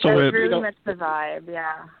 It's really much the vibe,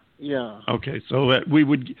 yeah. Yeah. Okay, so we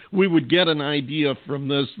would get an idea from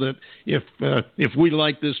this that if we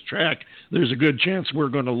like this track, there's a good chance we're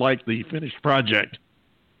going to like the finished project.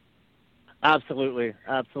 Absolutely.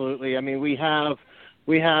 I mean, we have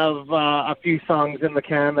a few songs in the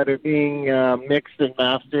can that are being mixed and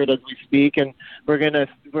mastered as we speak, and we're gonna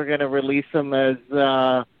release them as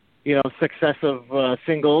successive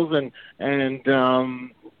singles, and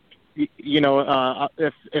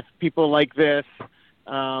if people like this,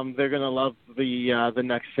 they're gonna love the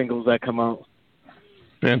next singles that come out.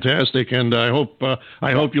 Fantastic, and I hope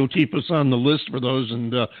you'll keep us on the list for those,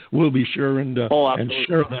 and we'll be sure and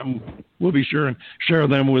share them. We'll be sure and share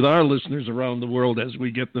them with our listeners around the world as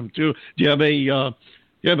we get them too. Do you have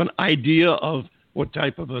an idea of what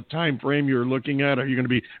type of a time frame you're looking at? Are you going to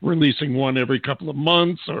be releasing one every couple of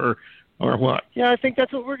months, or what? Yeah, I think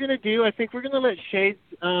that's what we're going to do. I think we're going to let Shades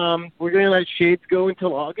go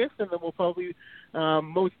until August, and then we'll probably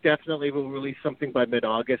most definitely we'll release something by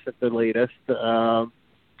mid-August at the latest.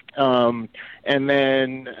 And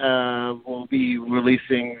then we'll be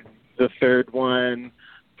releasing the third one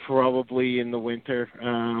probably in the winter.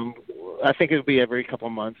 I think it'll be every couple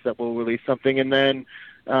of months that we'll release something. And then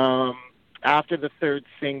after the third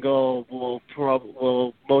single, we'll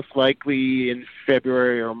most likely in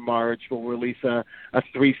February or March, we'll release a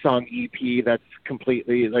 3-song EP that's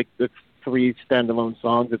completely like the 3 standalone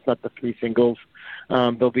songs. It's not the 3 singles.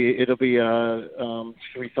 It'll be a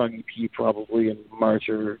 3-song EP probably in March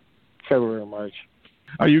or February or March.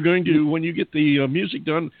 Are you going to, when you get the music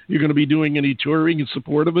done, you're going to be doing any touring in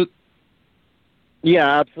support of it?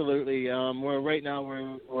 Yeah, absolutely. We're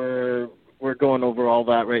going over all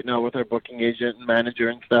that right now with our booking agent and manager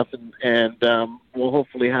and stuff, and we'll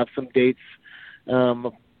hopefully have some dates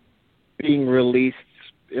being released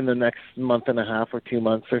in the next month and a half or 2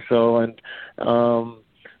 months or so. And as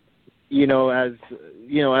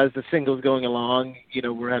the single's going along,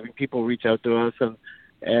 we're having people reach out to us,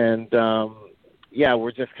 and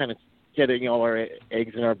we're just kind of getting all our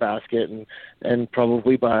eggs in our basket, and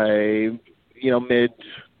probably by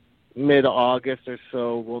mid-August or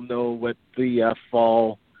so, we'll know what the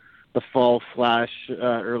fall fall /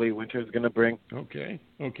 early winter is going to bring. Okay,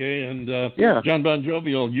 and yeah. John Bon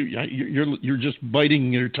Jovial, you're just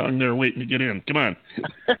biting your tongue there, waiting to get in. Come on,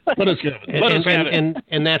 let us have it.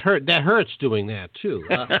 And that hurts doing that too.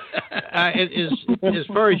 As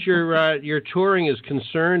far as your touring is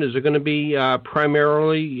concerned, is it going to be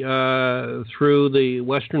primarily through the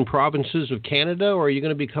western provinces of Canada, or are you going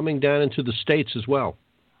to be coming down into the States as well?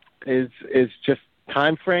 Is just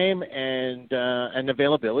time frame and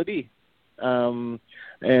availability, really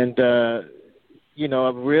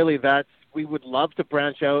we would love to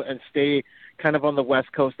branch out and stay kind of on the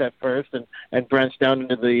West Coast at first and branch down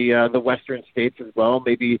into the western states as well.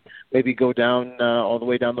 Maybe go down all the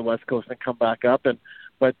way down the West Coast and come back up.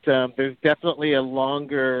 But there's definitely a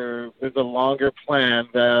longer plan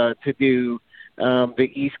to do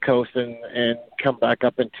the East Coast and come back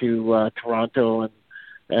up into Toronto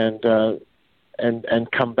and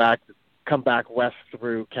come back west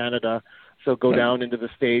through Canada. So go down into the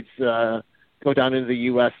States, go down into the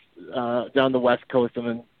U.S., down the West Coast, and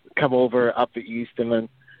then come over up the East, and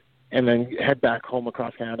then head back home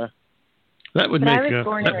across Canada. That would I was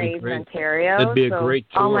born and raised in Ontario. That'd be a great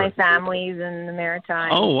tour. All my family's in the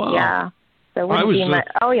Maritimes. Oh wow! Yeah. So my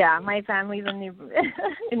family's in New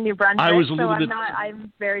Brunswick.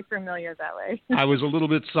 I'm very familiar that way. I was a little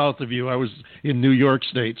bit south of you. I was in New York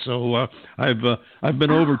State, so I've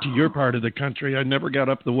been over to your part of the country. I never got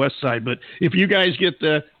up the west side, but if you guys get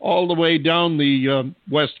all the way down the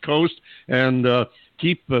west coast and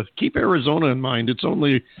keep Arizona in mind. It's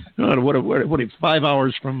only 5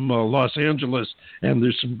 hours from Los Angeles, and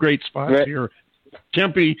there's some great spots here.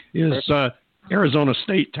 Tempe is Arizona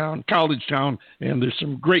State town, college town, and there's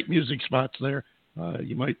some great music spots there.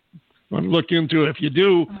 You might want to look into it. If you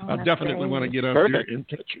do, I definitely want to get up here and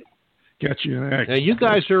catch you an act. Now, you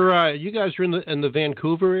guys are in the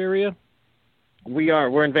Vancouver area? We are.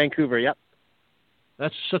 We're in Vancouver. Yep.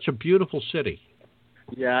 That's such a beautiful city.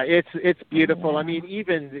 Yeah, it's beautiful. I mean,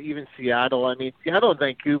 even Seattle. I mean, Seattle and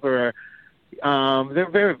Vancouver are they're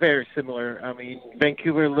very, very similar. I mean,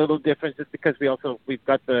 Vancouver a little different just because we've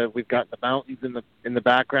got the mountains in the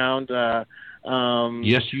background. Yes,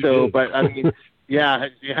 you do. But I mean, yeah.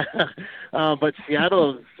 But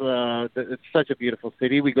Seattle is it's such a beautiful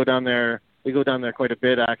city. We go down there quite a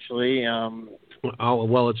bit actually. Oh,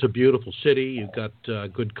 well, it's a beautiful city. You've got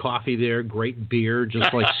good coffee there, great beer,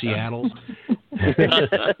 just like Seattle.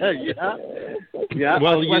 Yeah.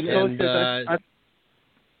 Well,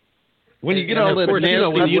 when you get all that nasty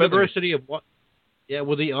with the University of a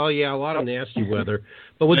lot of nasty weather.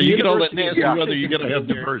 But when you get all that nasty weather, you got to have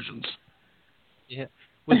diversions. Yeah.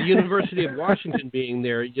 With the University of Washington being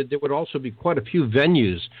there would also be quite a few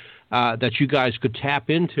venues that you guys could tap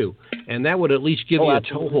into, and that would at least give you a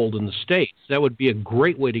toehold in the States. That would be a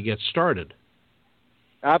great way to get started.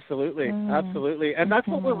 Absolutely, and that's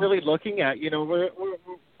what we're really looking at. You know, we're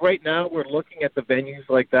right now we're looking at the venues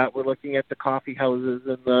like that. We're looking at the coffee houses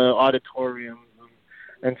and the auditoriums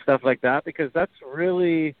and stuff like that, because that's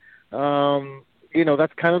really,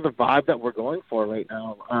 that's kind of the vibe that we're going for right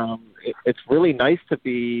now. It's really nice to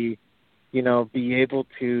be able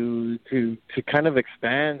to kind of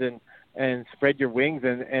expand and spread your wings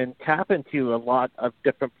and tap into a lot of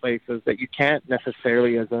different places that you can't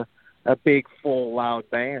necessarily as a big, full, loud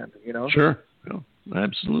band, Sure. No,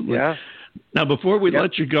 absolutely. Yeah. Now, before we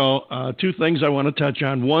let you go, two things I want to touch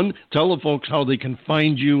on. One, tell the folks how they can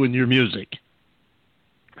find you and your music.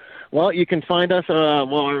 Well, you can find us,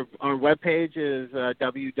 our webpage is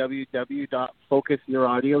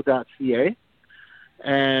www.focusyouraudio.ca.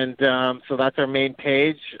 And so that's our main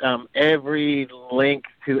page. Every link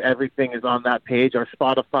to everything is on that page, our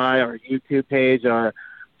Spotify, our YouTube page, our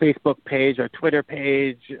Facebook page, our Twitter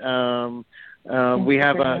page. We have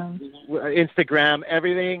Instagram,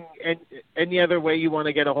 everything. And any other way you want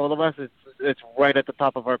to get a hold of us, it's right at the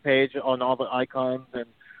top of our page on all the icons.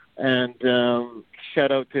 And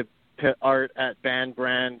shout out to Art at Band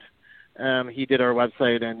Brand. He did our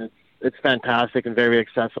website, and it's fantastic and very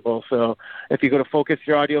accessible. So if you go to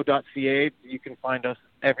focusyouraudio.ca, you can find us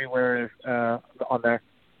everywhere on there.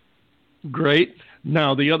 Great.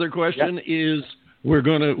 Now the other question is, we're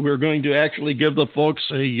going to actually give the folks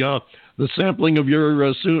the sampling of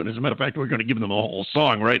your suit. As a matter of fact, we're going to give them a whole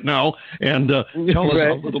song right now, and tell us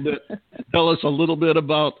a little bit. Tell us a little bit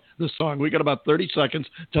about the song. We got about 30 seconds.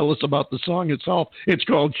 Tell us about the song itself. It's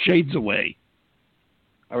called "Shades Away."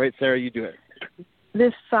 All right, Sarah, you do it.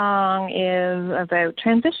 This song is about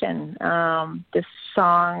transition. This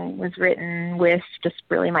song was written with just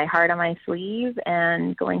really my heart on my sleeve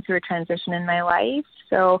and going through a transition in my life.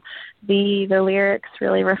 So the lyrics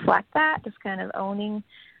really reflect that, just kind of owning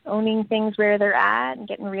owning things where they're at and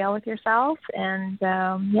getting real with yourself. And,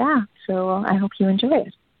 so I hope you enjoy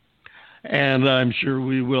it. And I'm sure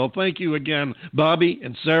we will. Thank you again, Bobby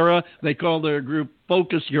and Sarah. They call their group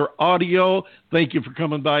Focus Your Audio. Thank you for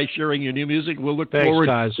coming by, sharing your new music. We'll look forward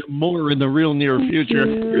to more in the real near future.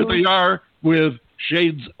 Here they are with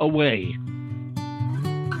Shades Away.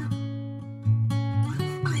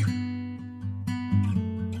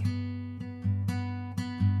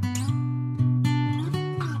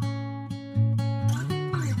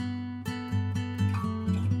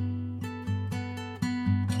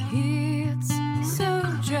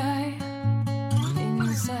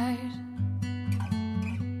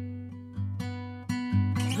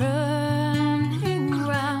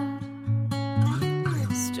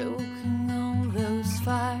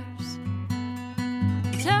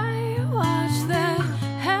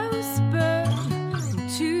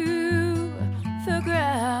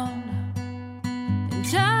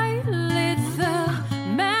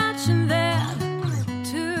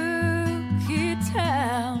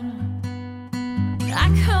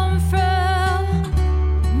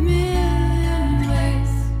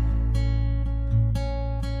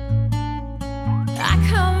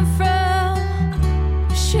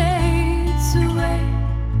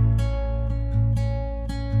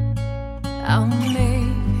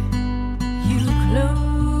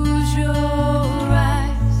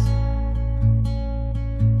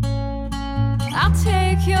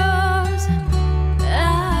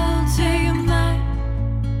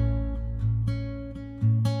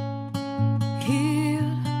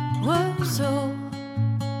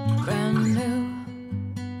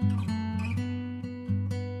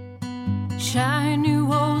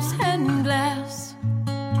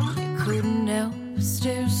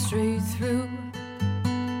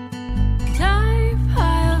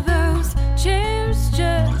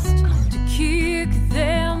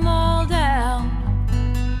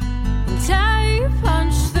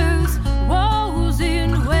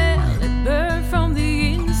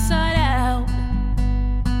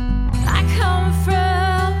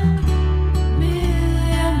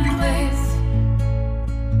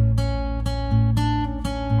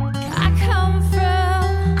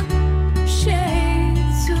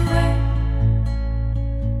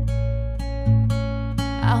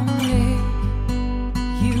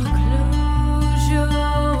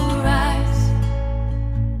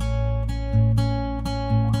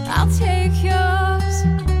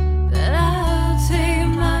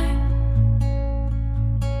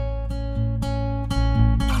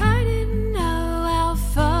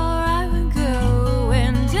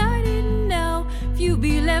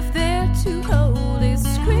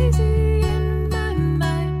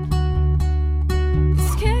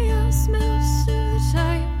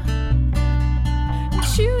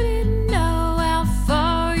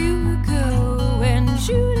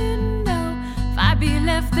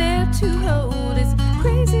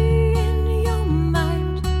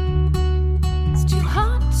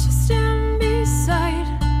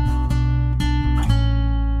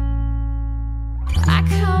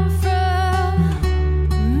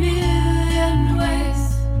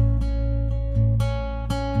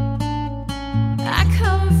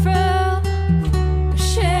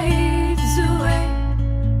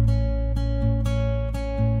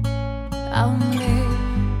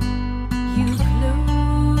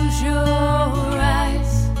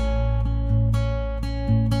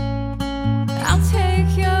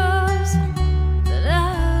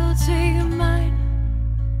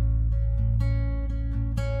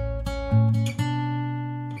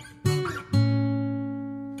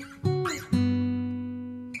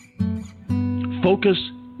 Focus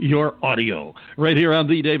Your Audio, right here on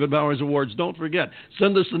the David Bowers Awards. Don't forget,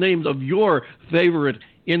 send us the names of your favorite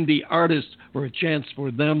indie artists for a chance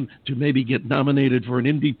for them to maybe get nominated for an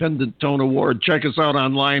Independent Tone Award. Check us out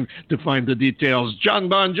online to find the details. John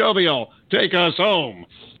Bon Jovial, take us home.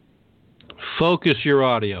 Focus Your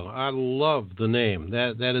Audio. I love the name.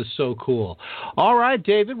 That is so cool. All right,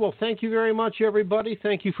 David. Well, thank you very much, everybody.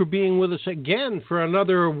 Thank you for being with us again for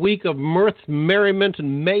another week of mirth, merriment,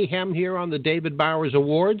 and mayhem here on the David Bowers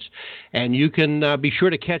Awards. And you can be sure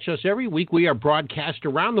to catch us every week. We are broadcast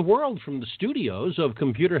around the world from the studios of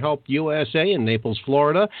Computer Help USA in Naples,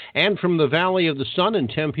 Florida, and from the Valley of the Sun in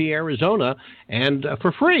Tempe, Arizona, and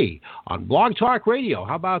for free on Blog Talk Radio.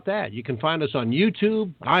 How about that? You can find us on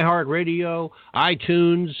YouTube, iHeartRadio, Radio,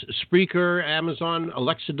 iTunes, Spreaker, Amazon,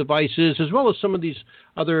 Alexa devices, as well as some of these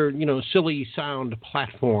other, silly sound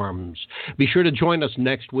platforms. Be sure to join us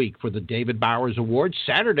next week for the David Bowers Awards,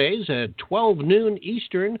 Saturdays at 12 noon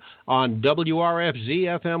Eastern on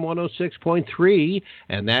WRFZ FM 106.3,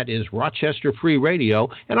 and that is Rochester Free Radio,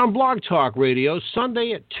 and on Blog Talk Radio,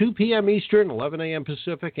 Sunday at 2 p.m. Eastern, 11 a.m.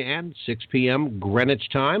 Pacific, and 6 p.m. Greenwich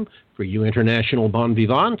time. For you international bon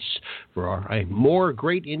vivants, for more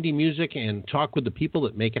great indie music and talk with the people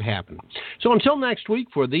that make it happen. So until next week,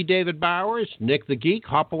 for the David Bowers, Nick the Geek,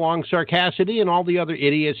 Hopalong Sarcassity, and all the other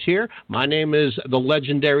idiots here, my name is the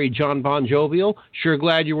legendary John Bon Jovial. Sure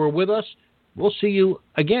glad you were with us. We'll see you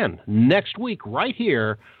again next week right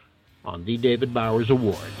here on the David Bowers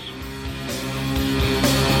Awards.